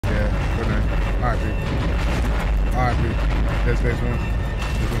Alright, dude. Alright, dude. Dead Space 1.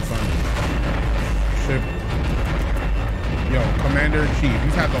 This is fun. Ship. Yo, Commander-in-Chief.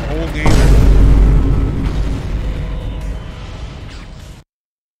 He's had the whole game.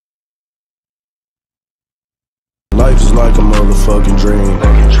 Life is like a motherfucking dream.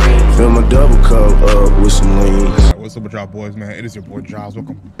 Fill my double cup up with some lean. What's up with y'all boys, man? It is your boy Jahz.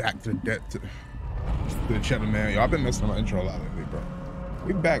 Welcome back to the channel, man. Yo, I've been messing with my intro a lot lately, bro.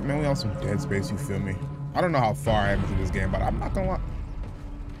 We back, man. We on some Dead Space, you feel me? I don't know how far I am into this game, but I'm not gonna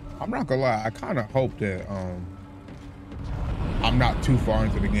lie. I kind of hope that I'm not too far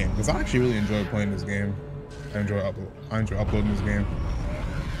into the game, because I actually really enjoy playing this game. I enjoy uploading this game,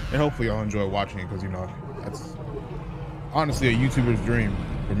 and hopefully y'all enjoy watching it, because you know that's honestly a YouTuber's dream.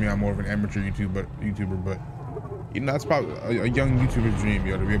 For me, I'm more of an amateur YouTuber, but you know that's probably a young YouTuber's dream,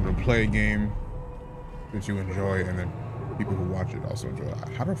 yo, to be able to play a game that you enjoy, and then people who watch it also enjoy it.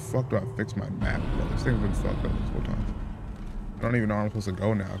 How the fuck do I fix my map, bro? This thing's been fucked up this whole time. I don't even know where I'm supposed to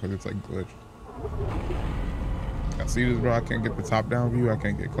go now because it's like glitched. I see this, bro. I can't get the top down view. I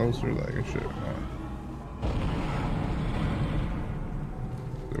can't get closer. Like, it's shit.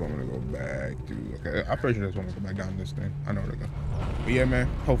 They want me to go back to. Okay, I'm pretty sure they just want me to go back down this thing. I know where to go. But yeah, man.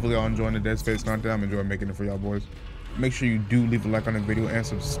 Hopefully, y'all enjoying the Dead Space content. I'm enjoying making it for y'all boys. Make sure you do leave a like on the video and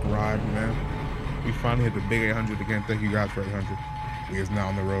subscribe, man. We finally hit the big 800 again. Thank you guys for 800. We is now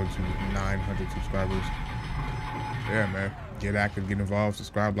on the road to 900 subscribers. Yeah, man. Get active, get involved,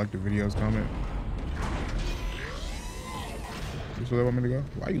 subscribe, like the videos, comment. This is where they want me to go?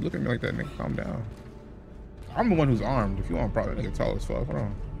 Why are you looking at me like that, nigga? Calm down. I'm the one who's armed. If you want, probably nigga tall as fuck. Hold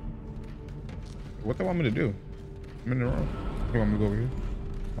on. What they want me to do? I'm in the room. You want me to go over here?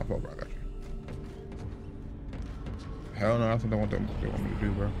 My fault, bro. I got you. Hell no, that's what they want me to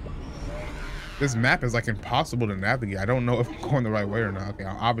do, bro. This map is like impossible to navigate. I don't know if I'm going the right way or not. Okay,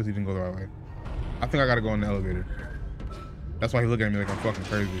 I obviously didn't go the right way. I think I gotta go in the elevator. That's why he's looking at me like I'm fucking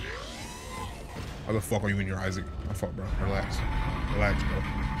crazy. How the fuck are you in your Isaac? My fault, bro. Relax. Relax, bro.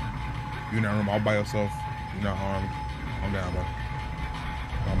 You in that room all by yourself. You're not armed. Calm down, bro.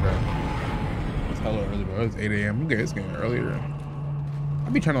 Calm down. It's hella early, bro. It's 8 a.m. It's getting earlier. I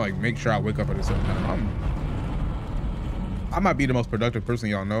be trying to like make sure I wake up at a certain time. I might be the most productive person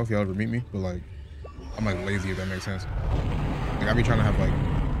y'all know if y'all ever meet me, but like I'm like lazy, if that makes sense. Like I be trying to have like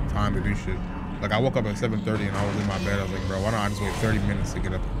time to do shit. Like I woke up at 7:30 and I was in my bed. I was like, bro, why don't I just wait 30 minutes to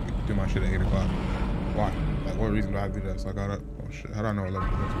get up and do my shit at 8 o'clock? Why? Like what reason do I do that? So I got up. Oh shit, how do I know 11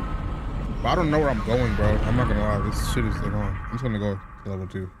 minutes? But I don't know where I'm going, bro. I'm not gonna lie, this shit is like on. I'm just gonna go to level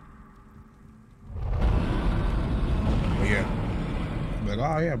 2. But yeah. I'm like,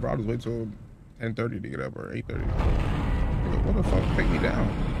 oh yeah, bro, I'll just wait till 10:30 to get up or 8:30. Like, what the fuck? Take me down.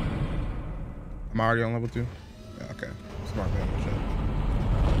 Am I already on level 2? Yeah, okay. Smart man, shit.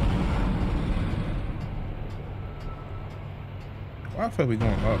 Why I feel we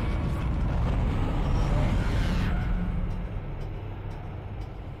going up?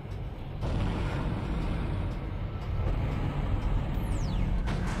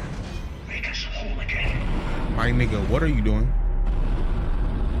 Make us whole again. My nigga, what are you doing?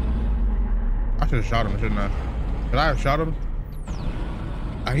 I should have shot him, shouldn't I? Did I have shot him?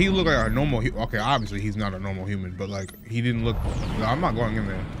 He looked like a normal. Okay, obviously he's not a normal human, but like he didn't look. No, I'm not going in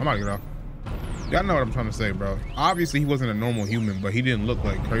there. I'm not get off. Y'all know what I'm trying to say, bro. Obviously he wasn't a normal human, but he didn't look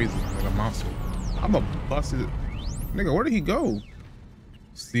like crazy, like a monster. I'm a busted nigga. Where did he go?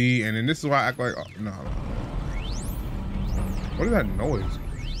 See, and then this is why I act like no. What is that noise?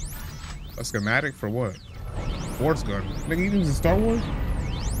 A schematic for what? Force gun. Nigga, you using Star Wars?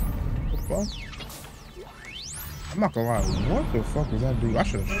 What the fuck? I'm not gonna lie, what the fuck was that dude? I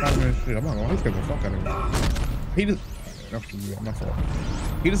should have shot him in shit. I'm not gonna lie, he scared the fuck out of me. He just, actually, my fault.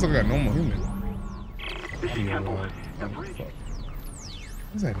 He just looked like a normal human.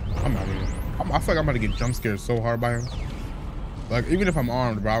 What's that? I'm out of here. I feel like I'm about to get jump scared so hard by him. Like, even if I'm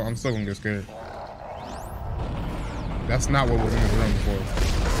armed, bro, I'm still gonna get scared. That's not what was in this room before.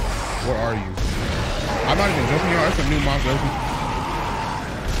 What are you? I'm not even joking, y'all. It's a new monster.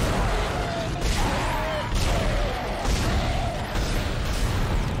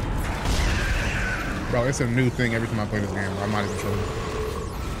 Bro, it's a new thing every time I play this game, bro. I'm not even sure.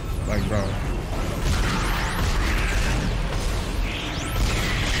 Like, bro.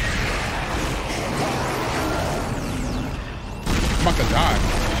 I'm about to die.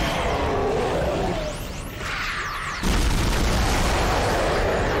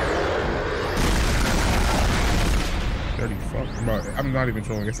 Bro, I'm not even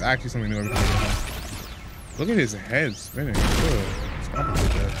trolling. It's actually something new every time. Look at his head spinning. It's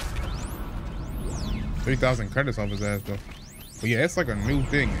complicated. 3,000 credits off his ass, though. But yeah, it's like a new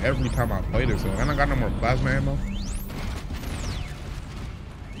thing every time I play this. So and I got no more plasma ammo.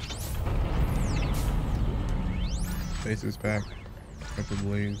 Faces pack. Pepper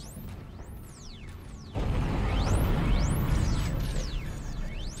blaze.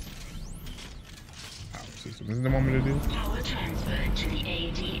 System. Isn't it want me to do? Power transferred to the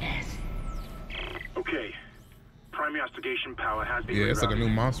ADS. Okay. Primary oscillation power has been. Yeah, it's like a new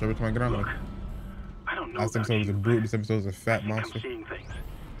monster every time I get on it. I don't know. Last episode was a brute. This episode was a fat I'm monster. seeing things.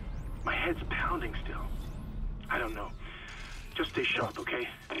 My head's pounding still. I don't know. Just stay sharp, okay?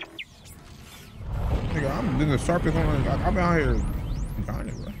 Nigga, I'm doing the sharpest one. I'm out here dying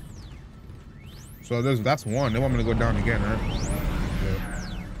it, bro. So that's one. They want me to go down again, right?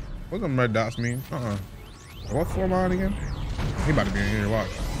 Yeah. What them red dots mean? What floor am I on again? He about to be in here. Watch.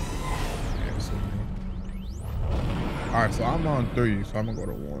 Yeah, alright, so I'm on 3, so I'm gonna go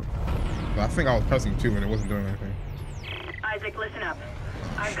to 1. But I think I was pressing 2 and it wasn't doing anything. Isaac, listen up.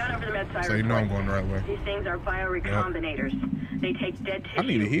 I've gone over the med side. So you know I'm going the right way. These things are biorecombinators. Yep. They take dead I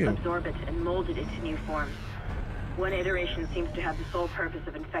need to tissue, heal. absorb it, and mold it into new forms. One iteration seems to have the sole purpose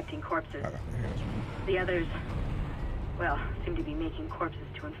of infecting corpses. The others, well, seem to be making corpses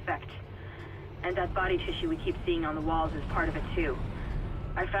to infect. And that body tissue we keep seeing on the walls is part of it too.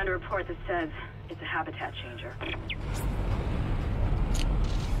 I found a report that says it's a habitat changer.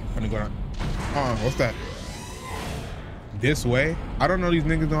 Let me go down. What's that? This way? I don't know these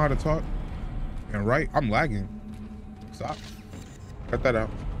niggas know how to talk. And right? I'm lagging. Stop. Cut that out.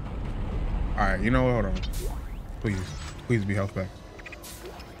 Alright, you know what? Hold on. Please be health back.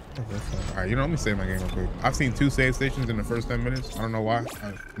 Alright, you know, let me save my game real quick. I've seen 2 save stations in the first 10 minutes. I don't know why.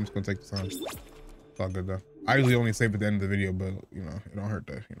 I'm just gonna take the time. It's all good though. I usually only save at the end of the video, but you know, it don't hurt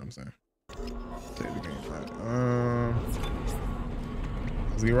that. You know what I'm saying? Save the game. Right.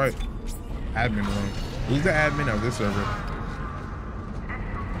 Let's get right. Admin room. Who's the admin of this server?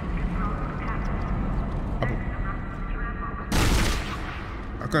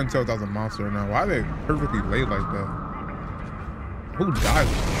 I couldn't tell if that was a monster or not. Why are they perfectly laid like that? Who died?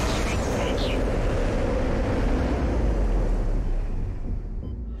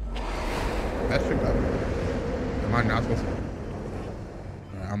 That shit got me. Am I not supposed to?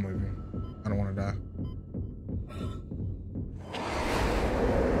 Alright, I'm leaving. I don't want to die.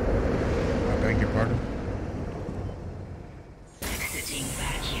 I beg your pardon. Exiting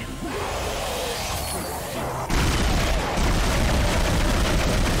vacuum.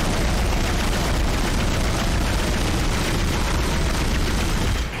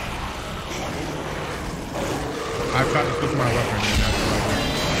 I tried to switch my weapon and that's what I did.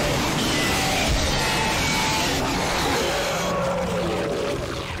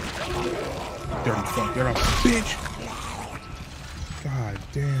 Dirty fuck, get off, bitch! God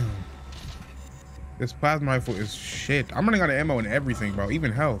damn. This plasma rifle is shit. I'm running out of ammo and everything, bro.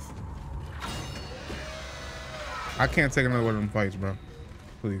 Even health. I can't take another one of them fights, bro.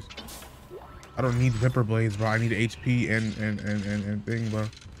 Please. I don't need Ripper Blades, bro. I need HP and thing, bro.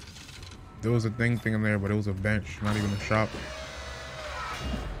 There was a thing in there, but it was a bench, not even a shop.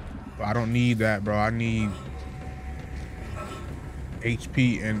 But I don't need that, bro. I need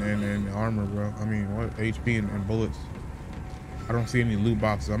HP and armor, bro. I mean, what? HP and bullets. I don't see any loot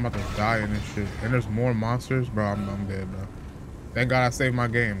boxes. I'm about to die in this shit. And there's more monsters, bro. I'm dead, bro. Thank God I saved my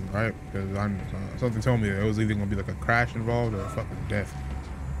game, right? Because something told me that it was either gonna be like a crash involved or a fucking death.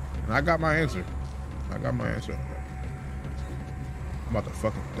 And I got my answer. I'm about to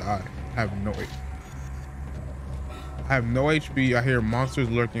fucking die. I have no HP. I hear monsters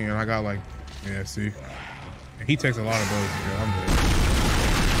lurking, and I got like, yeah, see. And he takes a lot of those. Yeah, I'm dead.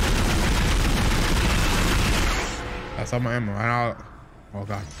 That's all my ammo. Oh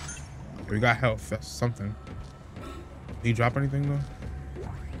god, we got health. That's something. Did he drop anything though?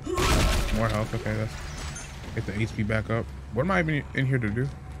 More health. Okay, let's get the HP back up. What am I even in here to do?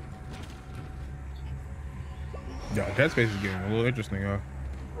 Yeah, Dead Space is getting a little interesting, y'all.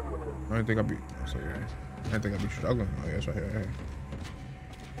 I didn't think I'd be. So yeah, I didn't think I'd be struggling. Oh yeah, it's right here.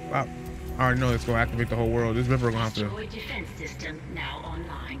 Wow. I already know it's gonna activate the whole world. This river gonna have to. Defense system now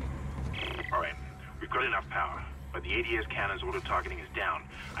online. All right, we've got enough power, but the ADS cannon's auto targeting is down.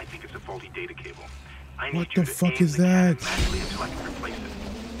 I think it's a faulty data cable. I need What you the to fuck aim is the cannon that? manually until I can replace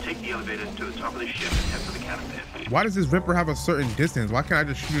it. Take the elevator to the top of the ship and head for the cannon pit. Why does this Ripper have a certain distance? Why can't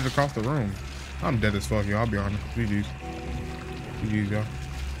I just shoot it across the room? I'm dead as fuck, y'all. I'll be honest. GG's. GG's, y'all.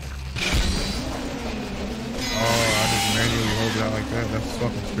 Oh, I just manually hold it out like that. That's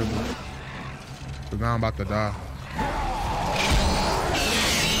fucking stupid. So now I'm about to die.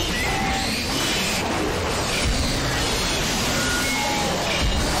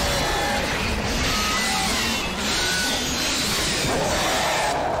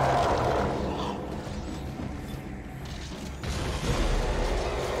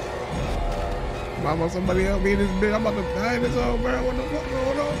 Mama, somebody help me in this bitch. I'm about to die in this hole, bro. What the fuck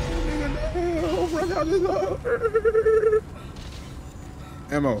going on? Nigga, oh, run out this hole.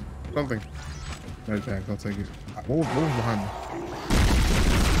 Ammo, something. No Jack, I'll take it. What was behind me?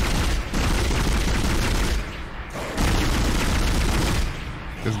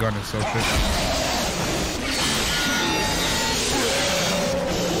 This gun is so shit.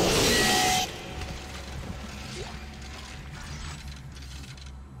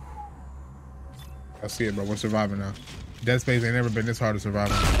 I see it, bro. We're surviving now. Dead Space ain't never been this hard to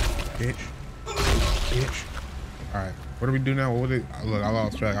survive on. Bitch. Bitch. Alright. What do we do now? What would it? Look, I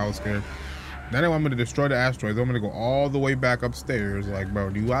lost track. I was scared. Now they want me to destroy the asteroids. I'm gonna go all the way back upstairs. Like,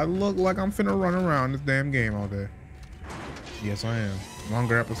 bro, do I look like I'm finna run around this damn game all day? Yes, I am.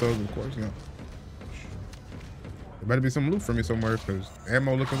 Longer episodes, of course, yeah. There better be some loot for me somewhere, because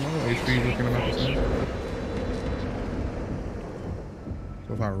ammo looking low, HP looking about the same.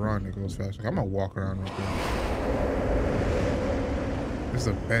 So if I run, it goes faster. I'm gonna walk around real quick. This is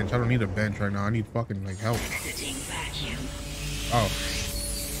a bench. I don't need a bench right now. I need fucking like help. Oh.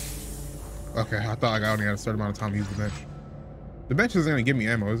 Okay, I thought like I only had a certain amount of time to use the bench. The bench isn't gonna give me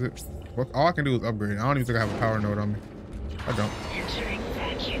ammo, is it? All I can do is upgrade. I don't even think I have a power node on me. I don't.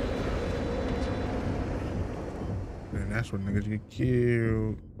 Man, that's what niggas get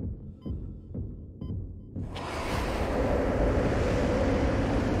killed.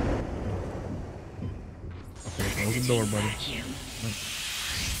 Okay, close the door, buddy.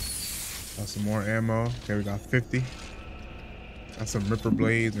 Got some more ammo. Okay, we got 50. Got some Ripper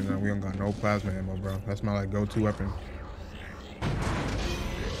blades, and we don't got no plasma ammo, bro. That's my like go-to weapon.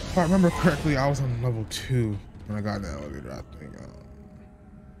 If I remember correctly, I was on level 2 when I got in the elevator, I think.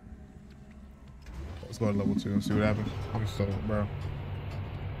 Let's go to level 2 and see what happens. I'm so, bro.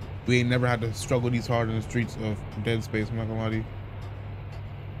 We ain't never had to struggle these hard in the streets of Dead Space, I'm not gonna lie to you.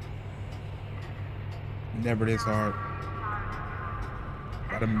 Never this hard.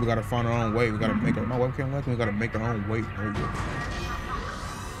 We gotta find our own way. We gotta make our, my webcam left. We gotta make our own weight. There we go.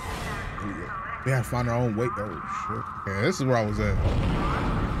 There we go. We gotta find our own weight. Oh shit. Okay, this is where I was at.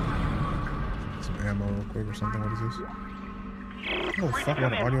 Some ammo real quick or something. What is this? Oh fuck,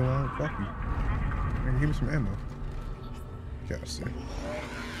 about an audio line. Fuck you. Man, give me some ammo. Gotta see.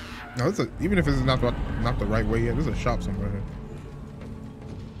 No, it's a, even if it's not the right way yet, there's a shop somewhere here.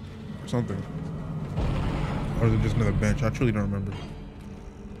 Or something. Or is it just another bench? I truly don't remember.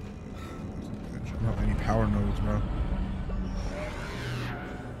 I don't have any power nodes, bro.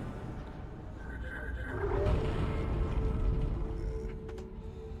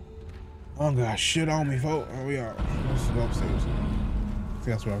 I don't got shit on me, folks. Oh, we are. Let's go upstairs. I think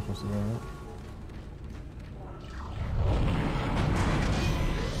that's where I'm supposed to go, right?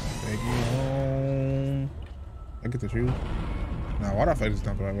 Take me home. I get the shoes. Nah, why do I feel like this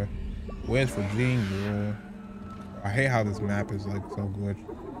not the right way? Where's Virginia? I hate how this map is like so glitched.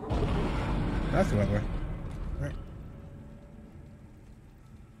 That's the right way. Right.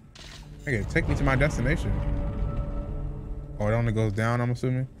 Okay, take me to my destination. Oh, it only goes down, I'm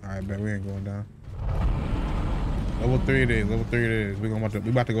assuming? Alright, bet we ain't going down. Level 3 it is, level 3 it is. We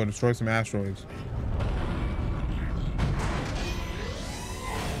about to go destroy some asteroids.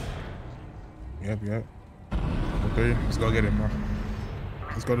 Yep. Level 3, let's go get it, bro.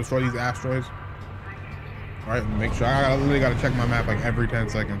 Let's go destroy these asteroids. All right, make sure. I literally gotta check my map like every 10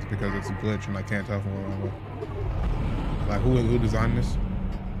 seconds because it's a glitch and I can't tell from where I'm going. Like who designed this?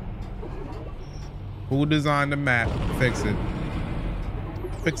 Who designed the map? Fix it.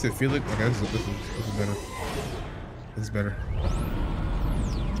 Fix it, Felix. Okay, this is better. This is better.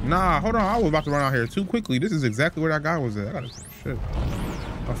 Nah, hold on. I was about to run out here too quickly. This is exactly where that guy was at. I gotta take shit.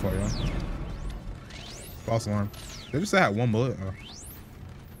 How far, y'all? False alarm. They just had one bullet. Oh.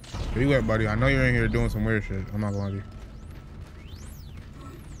 Where you at, buddy? I know you're in here doing some weird shit. I'm not gonna lie to you.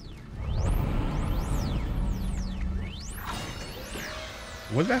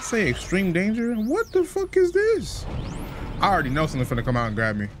 What did that say? Extreme danger? What the fuck is this? I already know something's finna come out and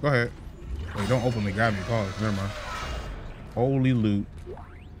grab me. Go ahead. Wait, don't openly grab me. Pause. Never mind. Holy loot.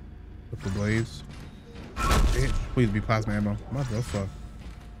 With the blaze. Bitch, please be plasma ammo. What the fuck?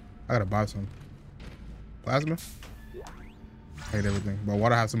 I gotta buy some. Plasma? I hate everything. But why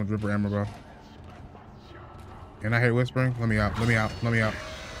do I have so much Ripper ammo, bro? And I hear whispering. Let me out. Let me out. Let me out.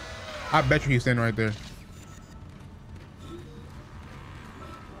 I bet you he's standing right there.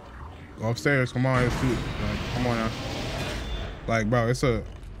 Go upstairs. Come on. Like, come on now. Like, bro, it's a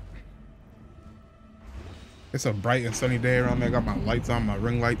bright and sunny day around me. I got my lights on, my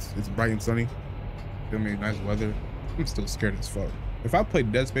ring lights. It's bright and sunny. Feel me? Nice weather. I'm still scared as fuck. If I play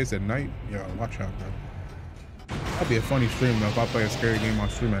Dead Space at night, yo, watch out, bro. That'd be a funny stream though if I play a scary game on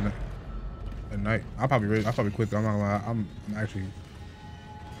stream at night. At night. I'll probably quit though. I'm not gonna lie. I'm actually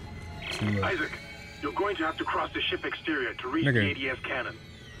too Isaac, you're going to have to cross the ship exterior to reach Nigga. the ADS cannon.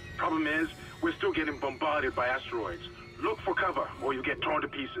 Problem is, we're still getting bombarded by asteroids. Look for cover, or you'll get torn to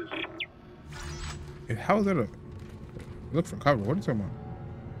pieces. How is that a look for cover? What are you talking about?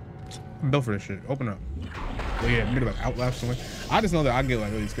 I'm built for this shit. Open up. Well, yeah, maybe like Outlast something. I just know that I get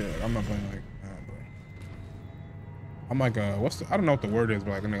like really scared. Like, I'm not playing like, bro. I'm like, I don't know what the word is,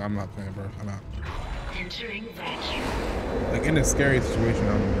 but like, I'm not playing, bro. I'm not. Entering vacuum. Like in a scary situation,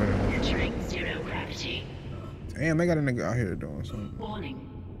 I'm in. Entering zero gravity. Damn, they got a nigga out here doing something. Warning.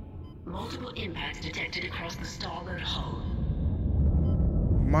 Multiple impacts detected across the starboard hull.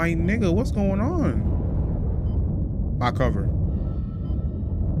 My nigga, what's going on? My cover.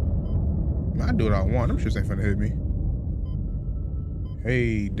 I do what I want. Them shits ain't finna hit me.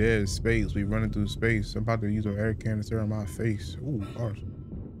 Hey, dead space. We running through space. I'm about to use an air canister on my face. Ooh, gosh.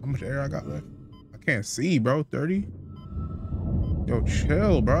 How much air I got left? I can't see, bro. 30? Yo,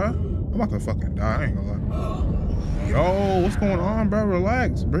 chill, bro. I'm about to fucking die. I ain't gonna lie. Yo, what's going on, bro?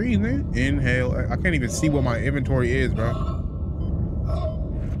 Relax. Breathe in. Inhale. I can't even see what my inventory is, bro.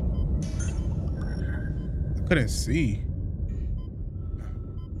 I couldn't see.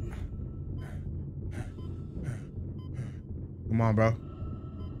 Come on, bro.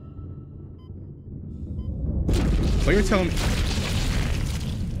 So you're telling me... Is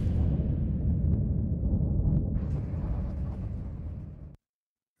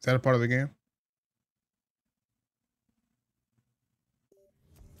that a part of the game?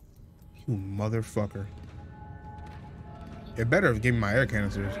 You motherfucker. It better have given me my air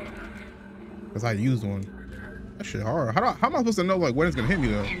canisters. Because I used one. That shit hard. How am I supposed to know like when it's gonna hit me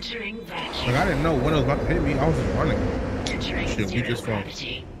though? Like I didn't know when it was about to hit me. I was just running. Shit, weak as fuck.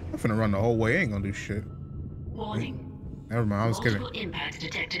 I'm finna run the whole way. I ain't gonna do shit. Warning. Never mind, I was kidding. Multiple impacts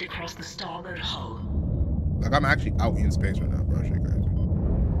detected across the starboard hull. Like I'm actually out in space right now, bro. Shit crazy.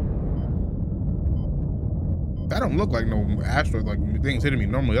 That don't look like no asteroid, like things hitting me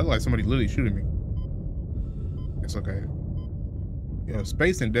normally. That look like somebody literally shooting me. It's okay. Yo,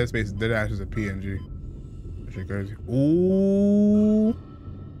 space and dead space, dead ass is a PNG. That shit crazy. Ooh.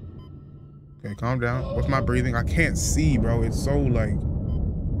 Okay, calm down. What's my breathing? I can't see, bro. It's so like.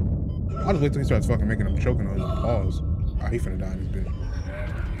 I'll just wait till he starts fucking making them choking on his pause. Oh, he finna die in this bitch.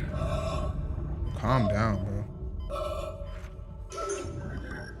 Calm down, bro.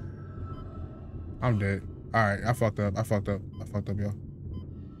 I'm dead. All right, I fucked up, y'all.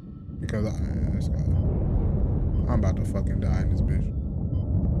 Because I'm about to fucking die in this bitch.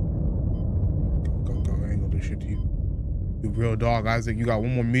 Go. I ain't gonna do shit to you. You real dog, Isaac. You got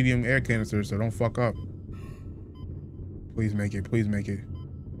one more medium air canister, so don't fuck up. Please make it. Please make it.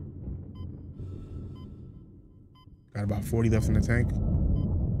 Got about 40 left in the tank.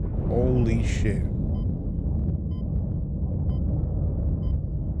 Holy shit.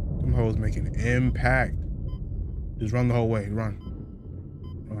 Them hoes making impact. Just run the whole way. Run.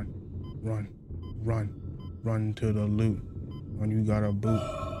 Run to the loot. When you got a boot.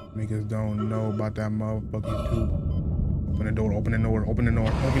 Niggas don't know about that motherfucking too. Open the door.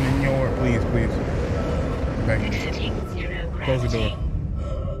 Please. Bang. Close the door.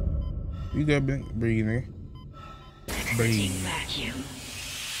 You good, breathing. Breathe.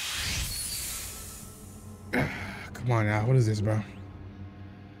 Come on now. What is this, bro?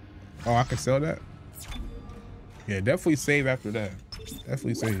 Oh, I can sell that? Yeah, definitely save after that.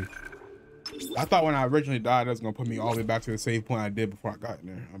 Definitely save. I thought when I originally died, that was gonna put me all the way back to the save point I did before I got in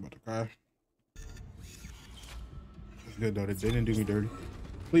there. I'm about to cry. It's good though. They didn't do me dirty.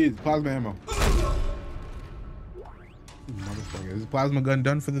 Please, plasma ammo. Motherfucker, is this plasma gun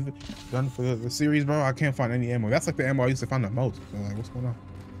done for the series, bro? I can't find any ammo. That's like the ammo I used to find the most. So like, what's going on?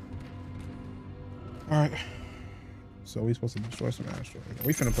 All right. So we supposed to destroy some asteroids.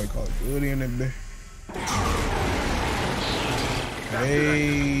 We finna play Call of Duty in that bit.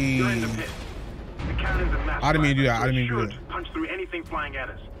 Hey. I didn't mean to do that. Punch through anything flying at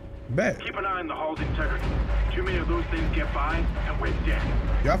us. Bet. Keep an eye on the hull's integrity. Too many of those things get by, and we're dead.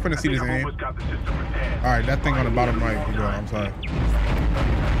 Y'all finna see this aim. Alright, that thing on the bottom right. Bro, I'm sorry.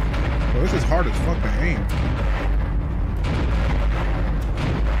 Bro, this is hard as fuck to aim.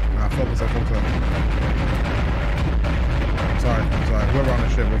 Nah, focus up. I'm sorry. Whoever on the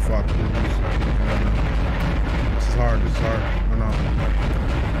ship, we're fucked. This is hard. No.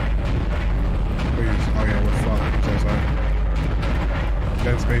 Please. Oh yeah, we're fucked. I'm so sorry.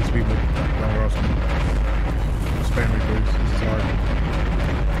 Dead space people. Don't rush me. Spare me, please. This is hard.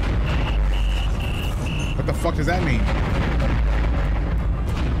 What the fuck does that mean?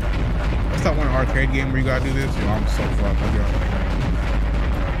 That's that one arcade game where you gotta do this? Yo, I'm so fucked.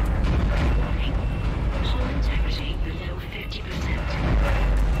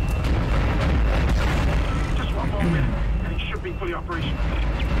 fully operational.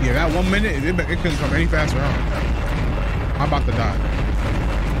 Yeah, that 1 minute, it couldn't come any faster out. I'm about to die.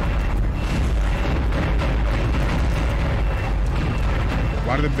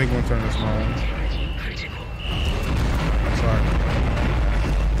 Why did the big one turn to small one? I'm sorry.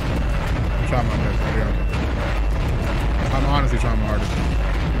 I'm trying my best. I'm honestly trying my hardest.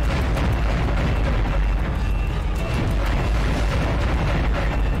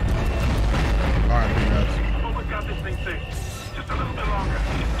 Alright, big guys. Almost got this thing fixed. Just a little bit longer.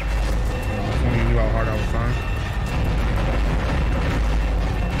 When you knew how hard I was trying.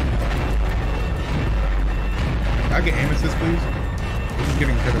 Can I get aim assist, please? This is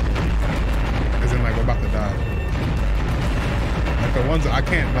getting critical. As in, like, we're about to die. Like, the ones I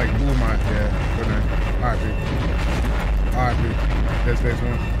can't, like, move my... Yeah, good night. Alright, dude. Alright, dude. There's phase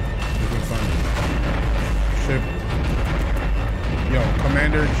one. This is fun. Ship. Yo,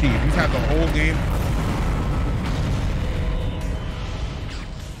 Commander-in-Chief. He's had the whole game...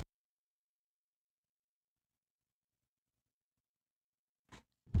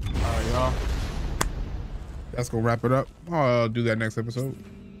 Alright, y'all. That's gonna wrap it up. I'll do that next episode.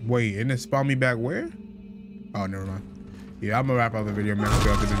 Wait, and it spawned me back where? Oh, never mind. Yeah, I'm gonna wrap up the video, man. Hope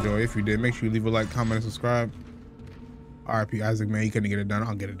y'all did enjoy. If you did, make sure you leave a like, comment, and subscribe. RIP Isaac, man. He couldn't get it done.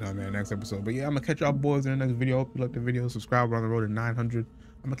 I'll get it done in the next episode. But yeah, I'm gonna catch y'all boys in the next video. Hope you like the video. Subscribe. We're on the road to 900.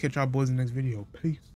 I'm gonna catch y'all boys in the next video. Peace.